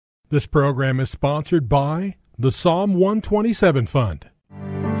This program is sponsored by the Psalm 127 Fund.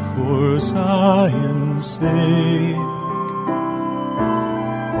 For Zion's sake,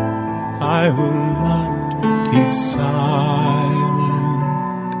 I will not keep silent.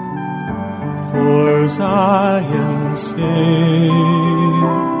 For Zion's sake,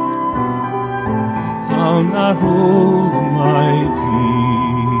 I'll not hold my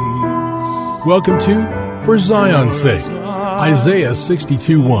peace. Welcome to For Zion's Sake. Isaiah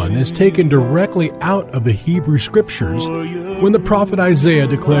 62:1 is taken directly out of the Hebrew Scriptures when the prophet Isaiah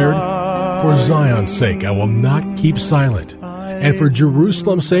declared, "For Zion's sake I will not keep silent, and for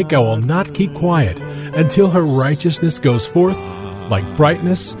Jerusalem's sake I will not keep quiet, until her righteousness goes forth like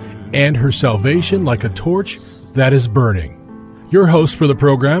brightness, and her salvation like a torch that is burning." Your hosts for the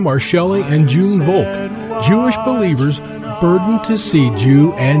program are Shelley and June Volk, Jewish believers burdened to see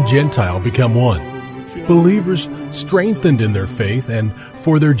Jew and Gentile become one. Believers strengthened in their faith, and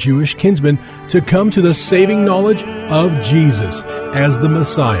for their Jewish kinsmen to come to the saving knowledge of Jesus as the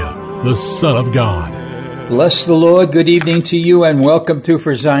Messiah, the Son of God. Bless the Lord. Good evening to you, and welcome to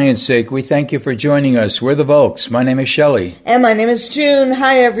For Zion's Sake. We thank you for joining us. We're the Volks. My name is Shelley. And my name is June.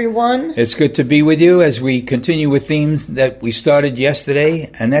 Hi, everyone. It's good to be with you as we continue with themes that we started yesterday,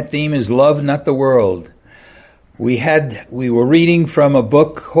 and that theme is Love Not the World. We were reading from a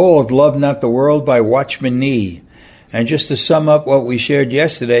book called Love Not the World by Watchman Nee. And just to sum up what we shared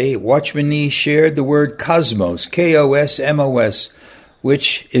yesterday, Watchman Nee shared the word cosmos, K-O-S-M-O-S,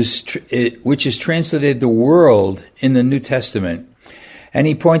 which is translated the world in the New Testament. And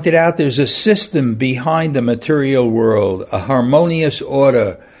he pointed out there's a system behind the material world, a harmonious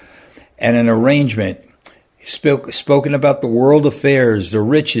order and an arrangement. Spoken about the world affairs, the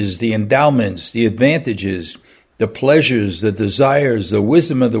riches, the endowments, the advantages, the pleasures, the desires, the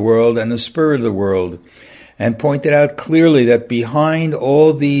wisdom of the world, and the spirit of the world, and pointed out clearly that behind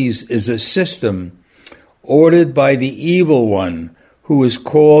all these is a system ordered by the evil one, who is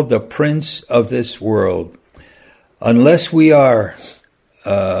called the prince of this world. Unless we are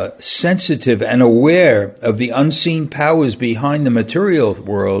sensitive and aware of the unseen powers behind the material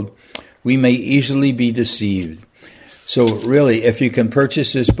world, we may easily be deceived. So really, if you can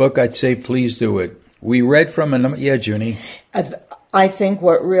purchase this book, I'd say please do it. We read from Junie. I think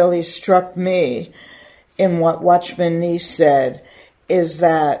what really struck me in what Watchman Nee said is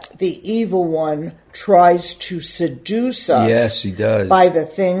that the evil one tries to seduce us. Yes, he does. By the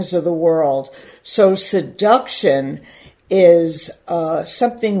things of the world. So seduction is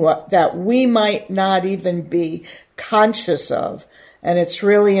something that we might not even be conscious of. And it's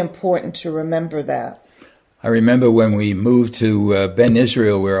really important to remember that. I remember when we moved to Ben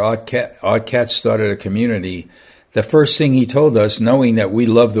Israel, where Art Katz started a community, the first thing he told us, knowing that we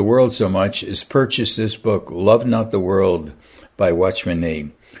love the world so much, is purchase this book, Love Not the World by Watchman Nee.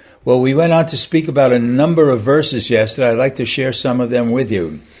 Well, we went on to speak about a number of verses yesterday. I'd like to share some of them with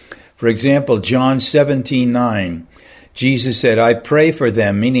you. For example, John 17:9, Jesus said, "I pray for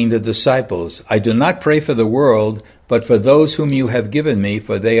them," meaning the disciples. "I do not pray for the world, but for those whom you have given me,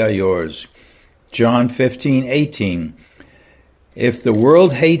 for they are yours." John 15:18, "If the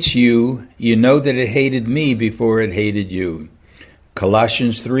world hates you, you know that it hated me before it hated you."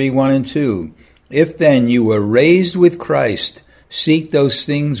 Colossians 3:1 and 2, "If then you were raised with Christ, seek those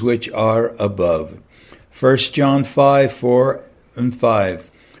things which are above." 1 John 5:4 and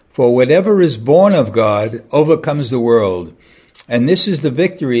 5, "For whatever is born of God overcomes the world, and this is the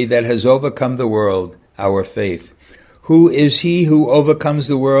victory that has overcome the world, our faith. Who is he who overcomes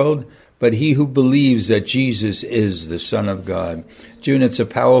the world? But he who believes that Jesus is the Son of God." June, it's a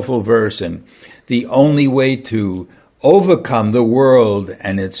powerful verse, and the only way to overcome the world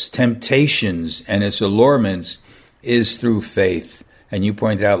and its temptations and its allurements is through faith. And you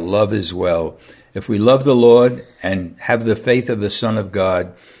pointed out love as well. If we love the Lord and have the faith of the Son of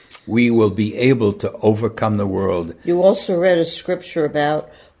God, we will be able to overcome the world. You also read a scripture about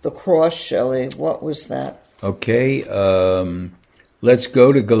the cross, Shelley. What was that? Okay, let's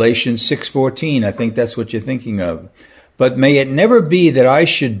go to Galatians 6:14. I think that's what you're thinking of. "But may it never be that I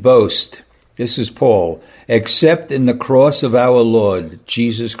should boast," this is Paul, "except in the cross of our Lord,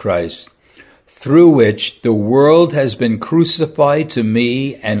 Jesus Christ, through which the world has been crucified to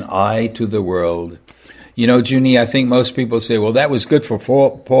me and I to the world." You know, Junie, I think most people say, well, that was good for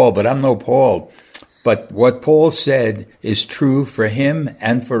Paul, but I'm no Paul. But what Paul said is true for him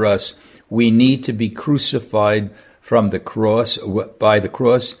and for us. We need to be crucified from the cross, by the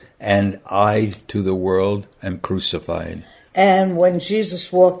cross, and I to the world am crucified. And when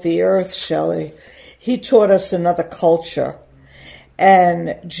Jesus walked the earth, Shelley, he taught us another culture.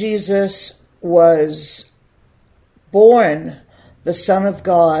 And Jesus was born the Son of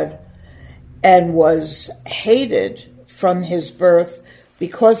God, and was hated from his birth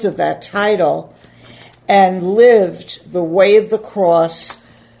because of that title, and lived the way of the cross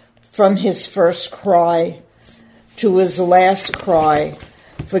from his first cry to his last cry,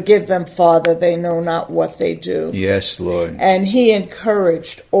 "Forgive them, Father, they know not what they do." Yes, Lord. And he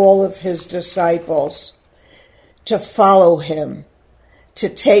encouraged all of his disciples to follow him, to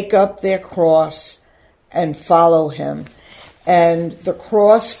take up their cross and follow him. And the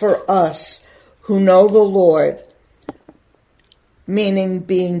cross for us who know the Lord, meaning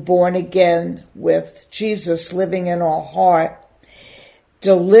being born again with Jesus living in our heart,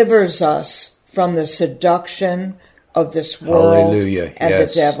 delivers us from the seduction of this world Hallelujah. and Yes.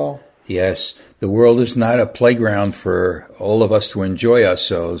 the devil. Yes, the world is not a playground for all of us to enjoy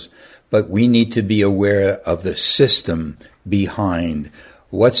ourselves, but we need to be aware of the system behind.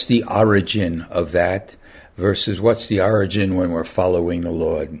 What's the origin of that versus what's the origin when we're following the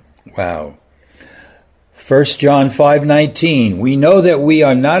Lord? Wow. 1 John 5:19. We know that we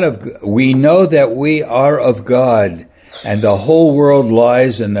are of God, and the whole world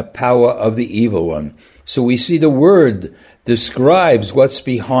lies in the power of the evil one. So we see the word describes what's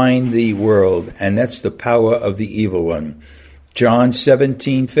behind the world, and that's the power of the evil one. John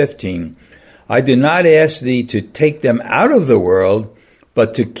 17:15. I do not ask thee to take them out of the world,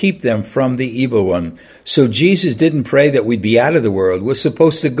 but to keep them from the evil one. So Jesus didn't pray that we'd be out of the world. We're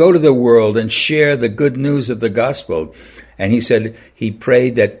supposed to go to the world and share the good news of the gospel. And he said he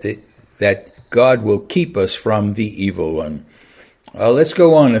prayed that God will keep us from the evil one. Let's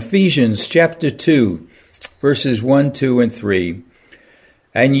go on. Ephesians chapter 2, verses 1, 2, and 3.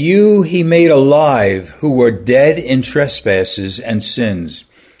 And you he made alive who were dead in trespasses and sins,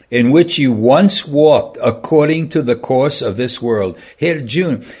 in which you once walked according to the course of this world. Here,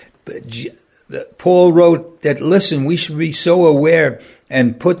 Paul wrote that, listen, we should be so aware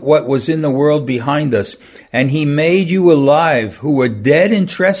and put what was in the world behind us. And he made you alive who were dead in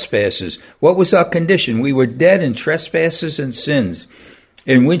trespasses. What was our condition? We were dead in trespasses and sins,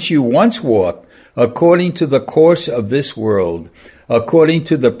 in which you once walked according to the course of this world, according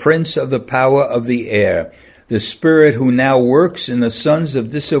to the prince of the power of the air, the spirit who now works in the sons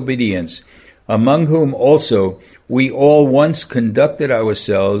of disobedience, among whom also we all once conducted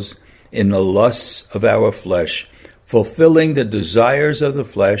ourselves in the lusts of our flesh, fulfilling the desires of the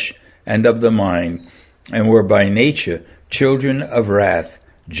flesh and of the mind, and were by nature children of wrath,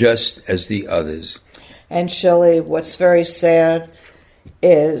 just as the others. And Shelley, what's very sad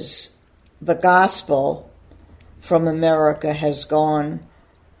is the gospel from America has gone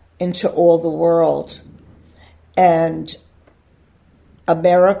into all the world. And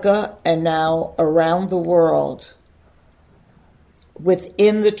America and now around the world,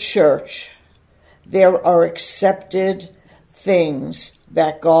 within the church, there are accepted things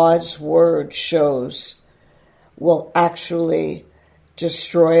that God's word shows will actually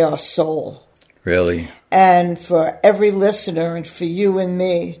destroy our soul. Really? And for every listener and for you and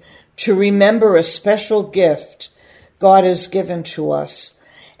me to remember a special gift God has given to us,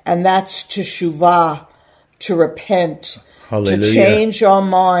 and that's teshuvah, to repent, Hallelujah. to change our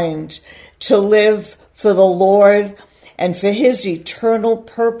mind, to live for the Lord and for his eternal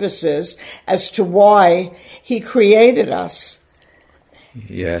purposes as to why he created us.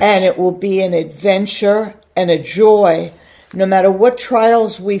 Yes. And it will be an adventure and a joy, no matter what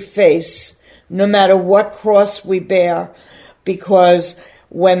trials we face, no matter what cross we bear, because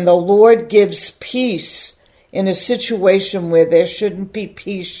when the Lord gives peace in a situation where there shouldn't be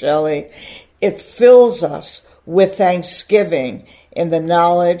peace, Shelley, it fills us with thanksgiving in the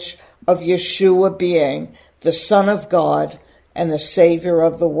knowledge of Yeshua being the Son of God and the Savior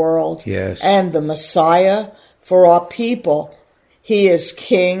of the world, yes, and the Messiah for our people. He is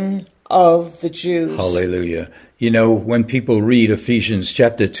King of the Jews. Hallelujah. You know, when people read Ephesians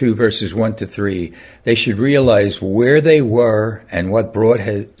chapter 2, verses 1 to 3, they should realize where they were and what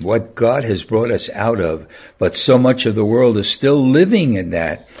God has brought us out of. But so much of the world is still living in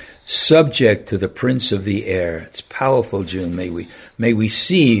that, subject to the prince of the air. It's powerful, June. May we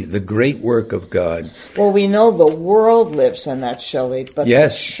see the great work of God. Well, we know the world lives in that, Shelley, but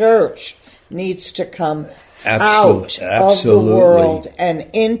yes, the church needs to come absolutely, out of the world and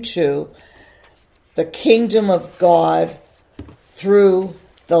into the kingdom of God through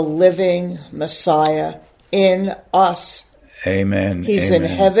the living Messiah in us. Amen. He's Amen.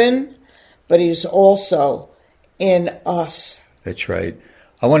 in heaven, but he's also in us. That's right.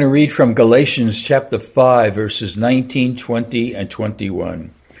 I want to read from Galatians chapter 5, verses 19, 20, and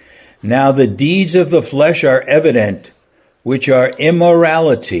 21. Now the deeds of the flesh are evident, which are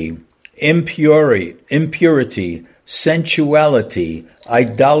immorality, impurity, sensuality,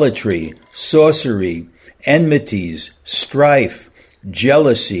 idolatry, sorcery, enmities, strife,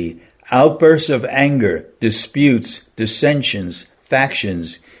 jealousy, outbursts of anger, disputes, dissensions,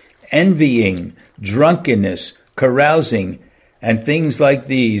 factions, envying, drunkenness, carousing, and things like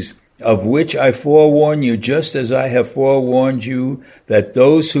these, of which I forewarn you, just as I have forewarned you, that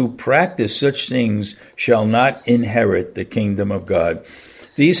those who practice such things shall not inherit the kingdom of God.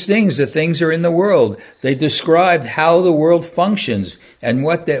 These things, the things are in the world. They describe how the world functions and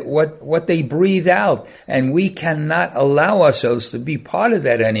what they breathe out. And we cannot allow ourselves to be part of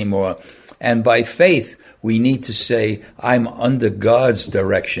that anymore. And by faith, we need to say, I'm under God's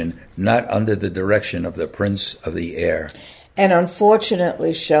direction, not under the direction of the prince of the air. And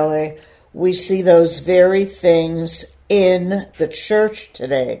unfortunately, Shelley, we see those very things in the church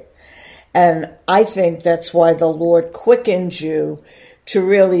today. And I think that's why the Lord quickened you to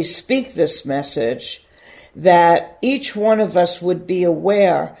really speak this message, that each one of us would be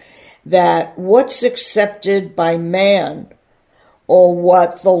aware that what's accepted by man or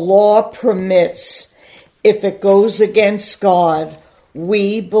what the law permits, if it goes against God,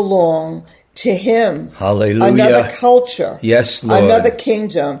 we belong to Him. Hallelujah. Another culture. Yes, Lord. Another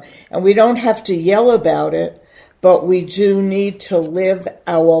kingdom. And we don't have to yell about it, but we do need to live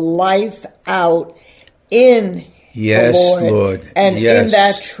our life out in Yes, the Lord. And yes. in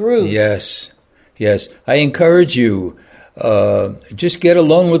that truth. Yes, yes. I encourage you, just get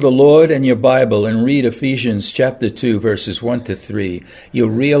alone with the Lord and your Bible and read Ephesians chapter 2, verses 1 to 3. You'll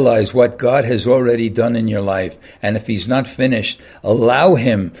realize what God has already done in your life. And if He's not finished, allow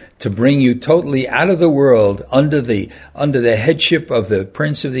Him to bring you totally out of the world under the headship of the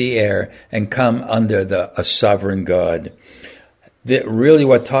Prince of the Air and come under a sovereign God. Really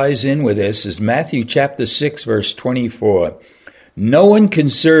what ties in with this is Matthew chapter 6, verse 24. No one can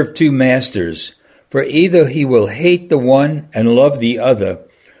serve two masters, for either he will hate the one and love the other,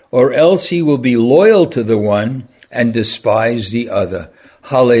 or else he will be loyal to the one and despise the other.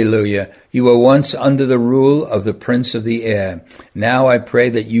 Hallelujah. You were once under the rule of the Prince of the Air. Now I pray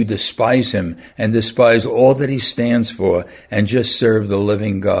that you despise him and despise all that he stands for and just serve the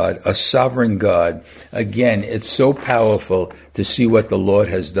living God, a sovereign God. Again, it's so powerful to see what the Lord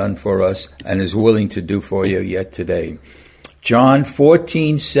has done for us and is willing to do for you yet today. John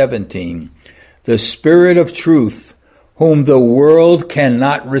 14:17. The Spirit of truth, whom the world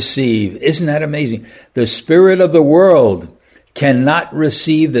cannot receive. Isn't that amazing? The spirit of the world cannot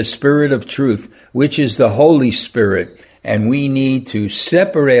receive the Spirit of truth, which is the Holy Spirit. And we need to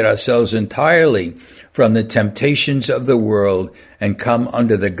separate ourselves entirely from the temptations of the world and come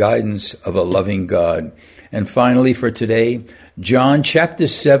under the guidance of a loving God. And finally for today, John chapter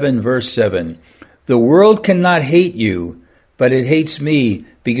 7, verse 7. The world cannot hate you, but it hates me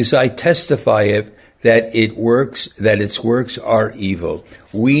because I testify it that its works are evil.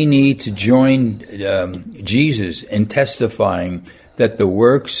 We need to join Jesus in testifying that the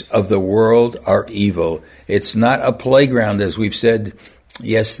works of the world are evil. It's not a playground, as we've said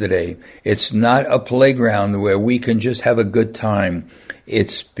yesterday. It's not a playground where we can just have a good time.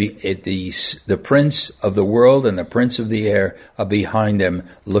 The prince of the world and the prince of the air are behind them,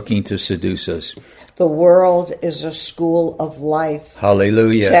 looking to seduce us. The world is a school of life.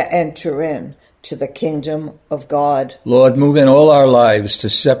 Hallelujah. To enter in to the kingdom of God. Lord, move in all our lives to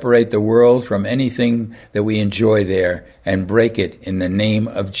separate the world from anything that we enjoy there and break it in the name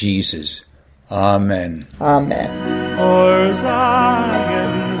of Jesus. Amen. Amen. For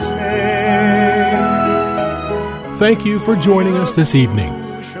Zion's sake. Thank you for joining us this evening.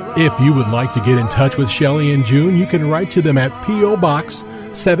 If you would like to get in touch with Shelley and June, you can write to them at P.O. Box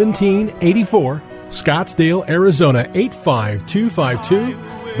 1784, Scottsdale, Arizona 85252.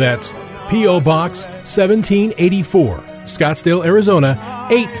 That's P.O. Box 1784, Scottsdale, Arizona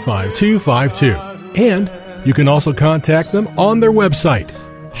 85252. And you can also contact them on their website,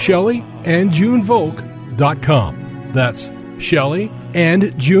 ShelleyandJuneVolk.com. That's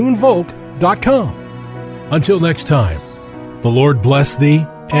ShelleyandJuneVolk.com. Until next time, the Lord bless thee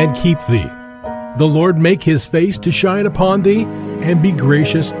and keep thee. The Lord make his face to shine upon thee and be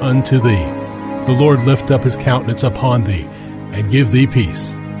gracious unto thee. The Lord lift up his countenance upon thee and give thee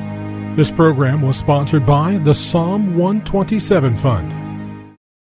peace. This program was sponsored by the Psalm 127 Fund.